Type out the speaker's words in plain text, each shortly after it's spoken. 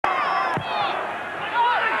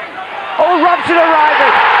Robson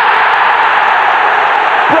arriving.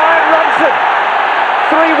 Bryan Robson,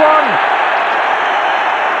 3-1.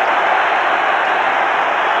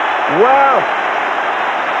 Wow.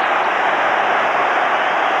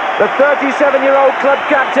 The 37-year-old club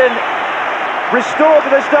captain restored to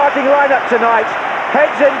the starting lineup tonight.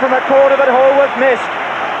 Heads in from a corner that Hallworth missed.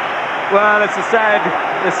 Well, it's a sad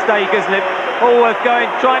mistake, isn't it? Hallworth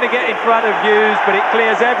trying to get in front of Hughes, but it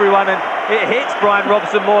clears everyone, and it hits Bryan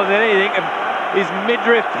Robson more than anything. And his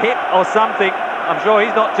midriff, hip or something, I'm sure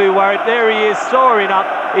he's not too worried. There he is, soaring up.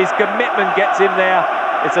 His commitment gets him there.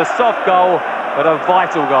 It's a soft goal, but a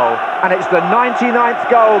vital goal. And it's the 99th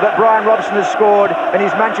goal that Bryan Robson has scored in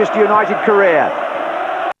his Manchester United career.